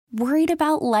Worried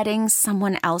about letting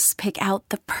someone else pick out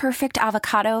the perfect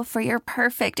avocado for your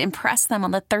perfect impress them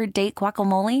on the third date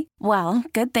guacamole? Well,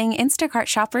 good thing Instacart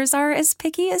shoppers are as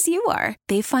picky as you are.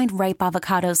 They find ripe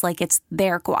avocados like it's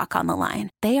their guac on the line.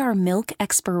 They are milk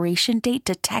expiration date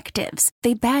detectives.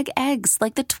 They bag eggs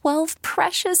like the 12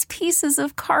 precious pieces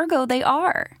of cargo they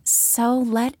are. So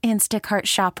let Instacart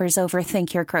shoppers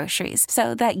overthink your groceries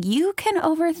so that you can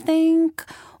overthink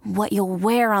what you'll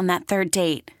wear on that third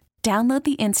date. Download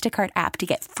the Instacart app to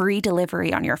get free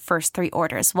delivery on your first 3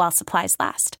 orders while supplies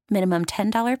last. Minimum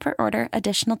 $10 per order.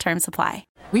 Additional terms apply.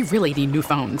 We really need new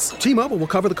phones. T-Mobile will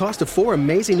cover the cost of 4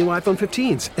 amazing new iPhone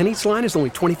 15s, and each line is only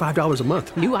 $25 a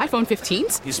month. New iPhone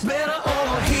 15s? It's better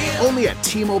over here. Only at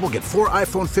T-Mobile, get 4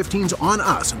 iPhone 15s on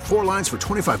us and 4 lines for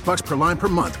 $25 per line per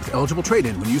month with eligible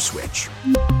trade-in when you switch.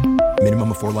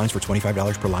 Minimum of 4 lines for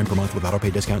 $25 per line per month with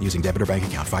autopay discount using debit or bank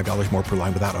account. $5 more per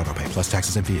line without autopay, plus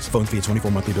taxes and fees. Phone fee at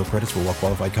 24 monthly bill credits for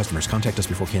well-qualified customers. Contact us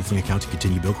before canceling account to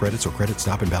continue bill credits or credit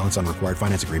stop and balance on required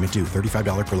finance agreement due.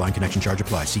 $35 per line connection charge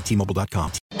applies. See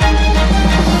T-Mobile.com.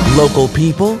 Local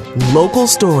people, local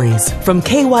stories. From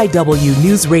KYW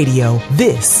Newsradio,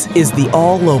 this is the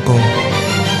All-Local.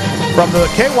 From the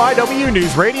KYW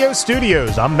Newsradio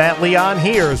studios, I'm Matt Leon.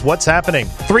 Here's what's happening.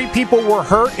 3 people were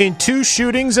hurt in 2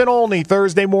 shootings in Olney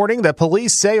Thursday morning that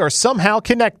police say are somehow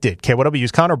connected.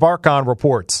 KYW's Connor Barkon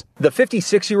reports. The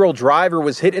 56-year-old driver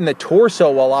was hit in the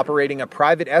torso while operating a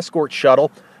private escort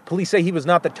shuttle. Police say he was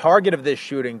not the target of this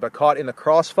shooting, but caught in the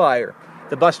crossfire.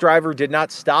 The bus driver did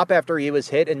not stop after he was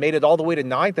hit and made it all the way to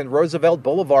 9th and Roosevelt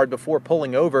Boulevard before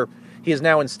pulling over. He is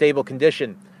now in stable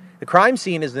condition. The crime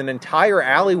scene is an entire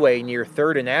alleyway near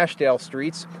 3rd and Ashdale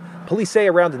Streets. Police say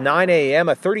around 9 a.m.,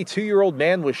 a 32-year-old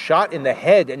man was shot in the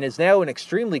head and is now in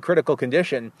extremely critical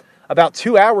condition. About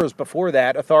 2 hours before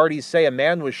that, authorities say a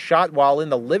man was shot while in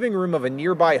the living room of a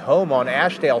nearby home on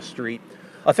Ashdale Street.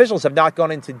 Officials have not gone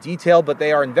into detail, but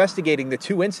they are investigating the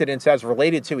 2 incidents as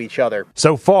related to each other.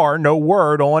 So far, no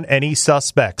word on any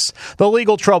suspects. The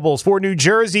legal troubles for New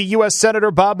Jersey U.S.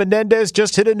 Senator Bob Menendez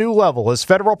just hit a new level as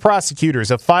federal prosecutors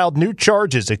have filed new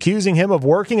charges accusing him of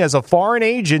working as a foreign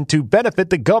agent to benefit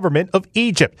the government of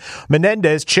Egypt.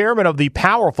 Menendez, chairman of the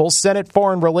powerful Senate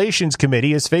Foreign Relations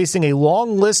Committee, is facing a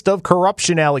long list of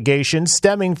corruption allegations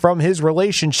stemming from his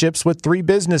relationships with 3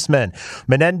 businessmen.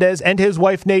 Menendez and his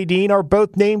wife Nadine are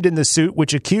both named in the suit,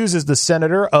 which accuses the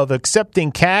senator of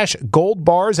accepting cash, gold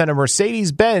bars, and a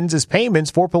Mercedes-Benz as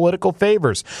payments for political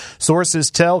favors.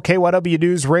 Sources tell KYW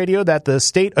Newsradio that the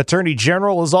state attorney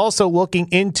general is also looking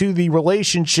into the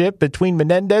relationship between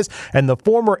Menendez and the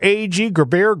former AG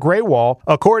Gurbir Grewal.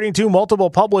 According to multiple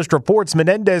published reports,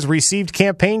 Menendez received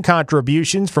campaign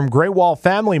contributions from Grewal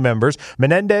family members.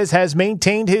 Menendez has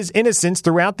maintained his innocence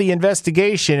throughout the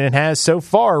investigation and has so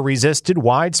far resisted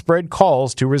widespread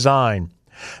calls to resign.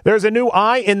 There's a new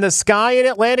eye in the sky in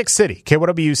Atlantic City.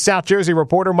 KYW South Jersey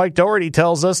reporter Mike Doherty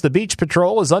tells us the Beach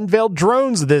Patrol has unveiled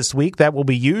drones this week that will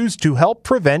be used to help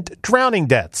prevent drowning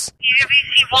deaths.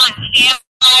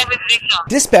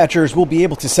 Dispatchers will be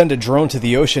able to send a drone to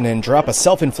the ocean and drop a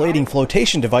self-inflating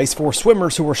flotation device for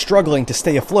swimmers who are struggling to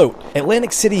stay afloat.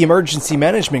 Atlantic City Emergency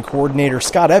Management Coordinator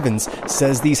Scott Evans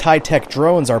says these high-tech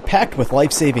drones are packed with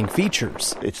life-saving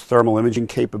features. Its thermal imaging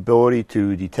capability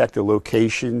to detect the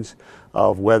locations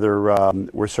of whether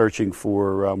we're searching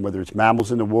for whether it's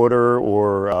mammals in the water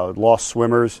or lost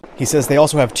swimmers. He says they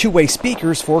also have two-way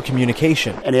speakers for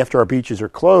communication. And after our beaches are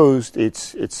closed,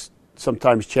 it's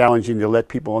sometimes challenging to let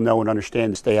people know and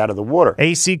understand to stay out of the water.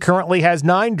 AC currently has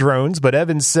 9 drones, but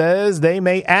Evans says they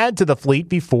may add to the fleet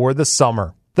before the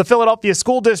summer. The Philadelphia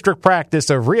School District practice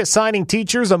of reassigning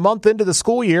teachers a month into the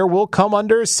school year will come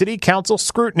under City Council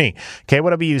scrutiny.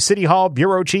 KYW City Hall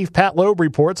Bureau Chief Pat Loeb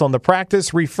reports on the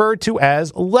practice referred to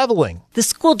as leveling. The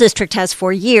school district has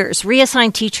for years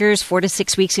reassigned teachers 4 to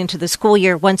 6 weeks into the school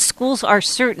year when schools are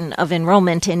certain of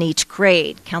enrollment in each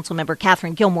grade. Councilmember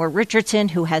Catherine Gilmore Richardson,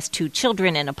 who has 2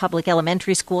 children in a public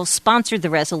elementary school, sponsored the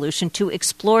resolution to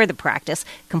explore the practice,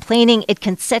 complaining it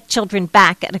can set children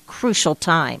back at a crucial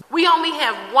time. We only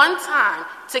have one time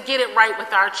to get it right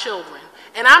with our children.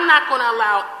 And I'm not going to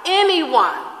allow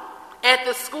anyone at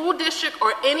the school district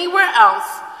or anywhere else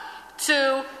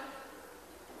to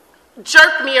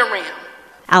jerk me around.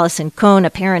 Allison Cohn, a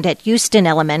parent at Houston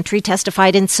Elementary,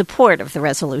 testified in support of the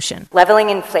resolution. Leveling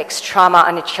inflicts trauma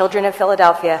on the children of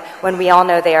Philadelphia when we all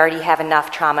know they already have enough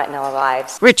trauma in their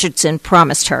lives. Richardson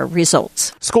promised her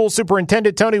results. School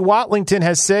Superintendent Tony Watlington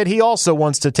has said he also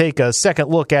wants to take a second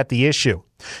look at the issue.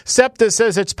 SEPTA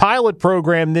says its pilot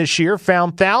program this year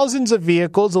found thousands of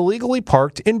vehicles illegally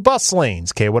parked in bus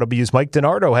lanes. KYW's Mike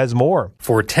DiNardo has more.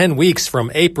 For 10 weeks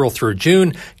from April through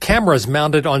June, cameras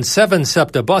mounted on 7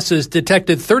 SEPTA buses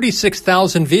detected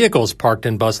 36,000 vehicles parked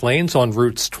in bus lanes on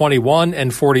routes 21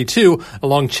 and 42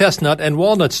 along Chestnut and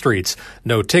Walnut Streets.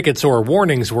 No tickets or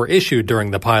warnings were issued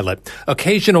during the pilot.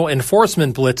 Occasional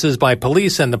enforcement blitzes by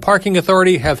police and the parking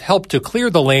authority have helped to clear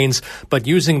the lanes, but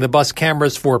using the bus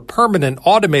cameras for permanent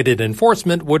automated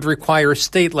enforcement would require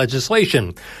state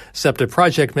legislation. SEPTA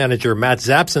project manager Matt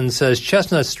Zapson says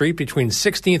Chestnut Street between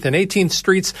 16th and 18th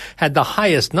Streets had the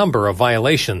highest number of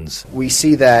violations. We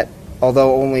see that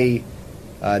although only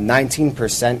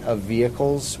 19% of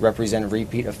vehicles represent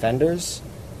repeat offenders,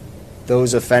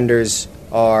 those offenders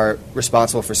are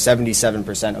responsible for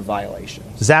 77% of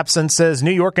violations. Zapson says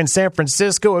New York and San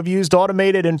Francisco have used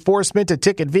automated enforcement to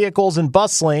ticket vehicles in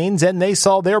bus lanes, and they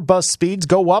saw their bus speeds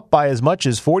go up by as much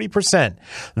as 40%.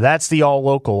 That's the All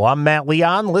Local. I'm Matt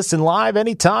Leon. Listen live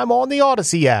anytime on the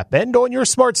Odyssey app and on your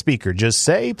smart speaker. Just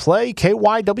say, play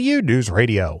KYW News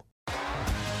Radio.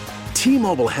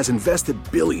 T-Mobile has invested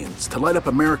billions to light up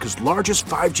America's largest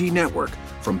 5G network,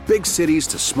 from big cities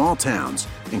to small towns,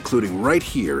 including right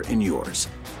here in yours.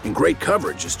 And great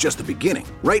coverage is just the beginning.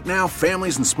 Right now,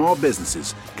 families and small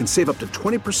businesses can save up to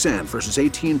 20% versus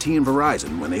AT&T and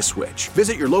Verizon when they switch.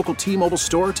 Visit your local T-Mobile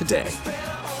store today.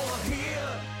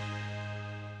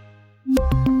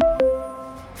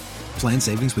 Plan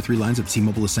savings with 3 lines of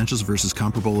T-Mobile Essentials versus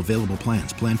comparable available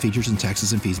plans. Plan features and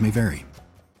taxes and fees may vary.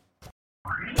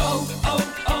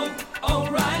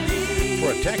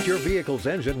 Protect your vehicle's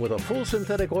engine with a full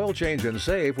synthetic oil change and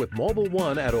save with Mobil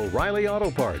 1 at O'Reilly Auto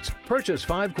Parts. Purchase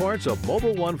 5 quarts of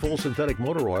Mobil 1 full synthetic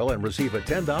motor oil and receive a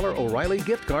 $10 O'Reilly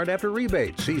gift card after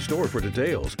rebate. See store for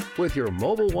details. With your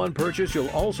Mobil 1 purchase,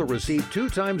 you'll also receive 2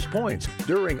 times points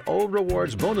during Old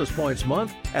Rewards Bonus Points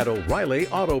Month at O'Reilly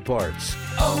Auto Parts.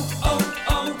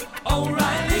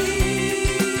 O'Reilly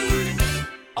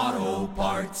Auto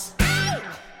Parts.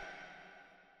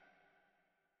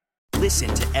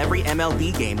 Listen to every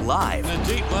MLB game live. In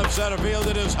the deep left center field,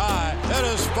 it is high, it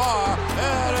is far,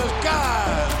 it is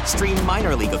gone. Stream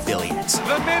minor league affiliates.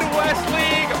 The Midwest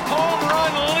League home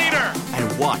run leader.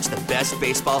 And watch the best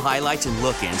baseball highlights and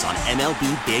look-ins on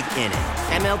MLB Big Inning.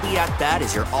 MLB At Bat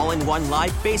is your all-in-one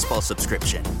live baseball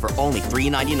subscription for only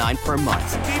 $3.99 per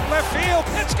month. Deep left field,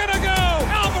 it's gonna go.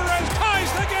 Alvarez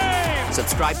ties the game.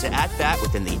 Subscribe to At Bat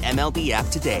within the MLB app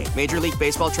today. Major League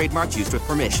Baseball trademarks used with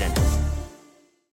permission.